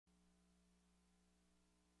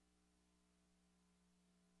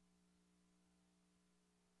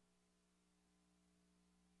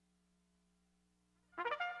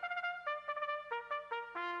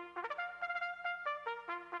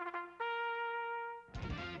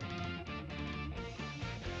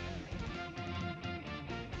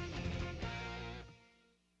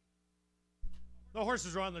The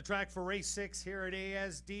horses are on the track for race 6 here at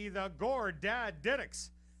ASD. The Gore Dad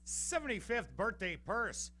Diddix 75th birthday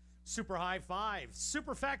purse. Super High 5,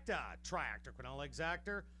 Superfecta, Triactor Quinella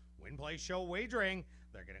Exactor, Win Play Show Wagering.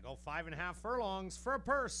 They're going to go 5.5 furlongs for a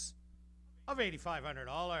purse of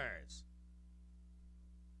 $8,500.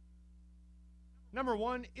 Number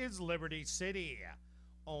 1 is Liberty City,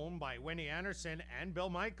 owned by Wendy Anderson and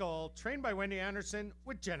Bill Michael, trained by Wendy Anderson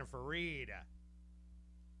with Jennifer Reed.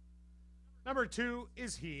 Number 2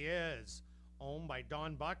 is He Is, owned by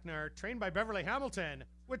Don Buckner, trained by Beverly Hamilton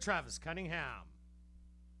with Travis Cunningham.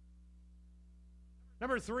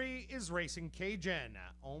 Number 3 is Racing Cajun,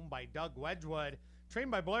 owned by Doug Wedgwood, trained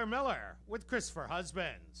by Blair Miller with Christopher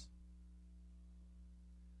Husbands.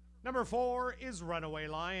 Number 4 is Runaway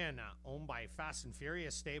Lion, owned by Fast and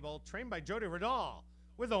Furious Stable, trained by Jody Riddall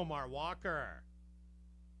with Omar Walker.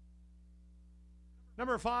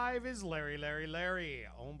 Number 5 is Larry,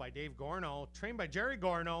 owned by Dave Gorno, trained by Jerry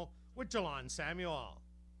Gorno with Jalon Samuel.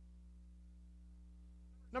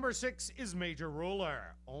 Number 6 is Major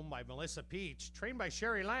Ruler, owned by Melissa Peach, trained by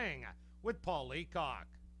Sherry Lang with Paul Leacock.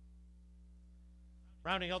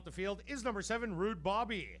 Rounding out the field is number 7, Rude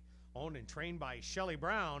Bobby, owned and trained by Shelley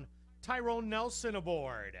Brown, Tyrone Nelson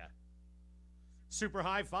aboard. Super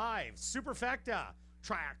High 5, Superfecta,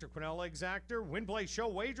 Triactor Quinella Exactor, Win Play Show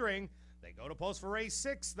Wagering. They go to post for race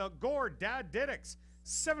 6, the Gore Dad Diddix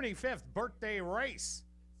 75th birthday race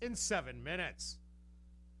in 7 minutes.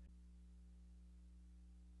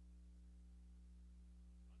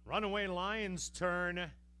 Runaway Lion's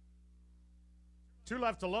turn. 2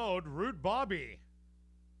 left to load, Rude Bobby.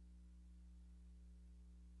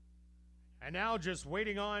 And now just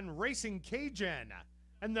waiting on Racing Cajun,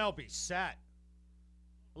 and they'll be set.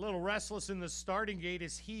 A little restless in the starting gate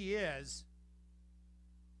as He Is.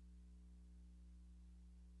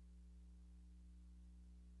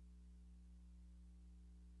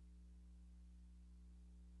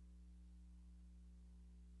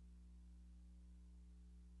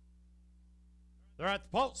 They're at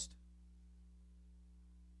the post.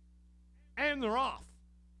 And they're off.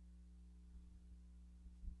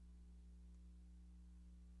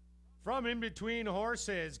 From in between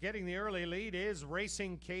horses, getting the early lead is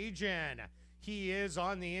Racing Cajun. He Is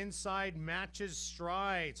on the inside, matches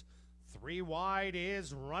strides. 3 wide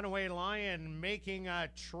is Runaway Lion making a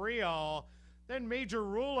trio. Then Major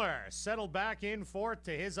Ruler settled back in fourth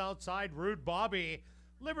to his outside, Rude Bobby.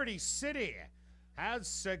 Liberty City has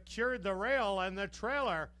secured the rail and the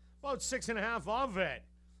trailer, about 6.5 of it,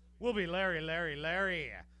 will be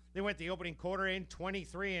Larry. They went the opening quarter in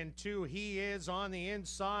 23-2. He Is on the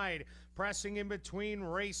inside, pressing in between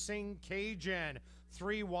Racing Cajun.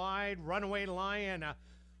 3 wide, Runaway Lion.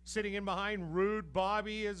 Sitting in behind, Rude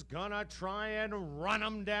Bobby is gonna try and run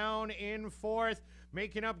him down in fourth.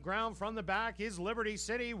 Making up ground from the back is Liberty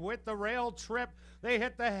City with the rail trip. They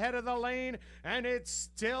hit the head of the lane, and it's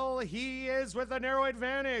still He Is with a narrow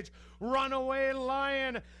advantage. Runaway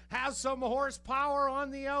Lion has some horsepower on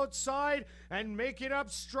the outside and making up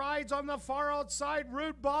strides on the far outside,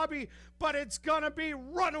 Rude Bobby, but it's gonna be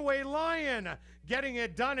Runaway Lion getting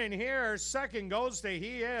it done in here. Second goes to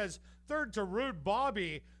He Is, third to Rude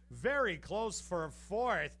Bobby. Very close for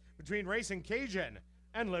fourth between Racing Cajun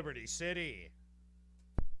and Liberty City.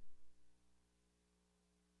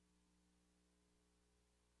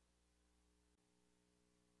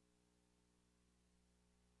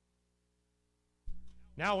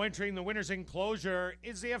 Now entering the winner's enclosure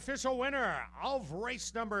is the official winner of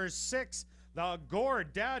race number 6, the Gore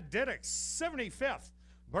Dad Diddix 75th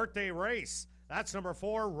birthday race. That's number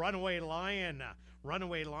 4, Runaway Lion.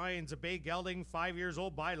 Runaway Lion's a bay gelding, 5 years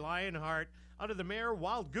old, by Lionheart, out of the mare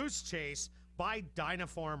Wild Goose Chase by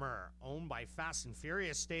Dynaformer, owned by Fast and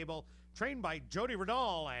Furious Stable, trained by Jody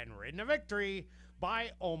Riddall, and ridden to victory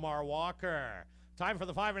by Omar Walker. Time for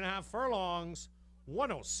the 5.5 furlongs,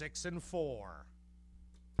 106-4.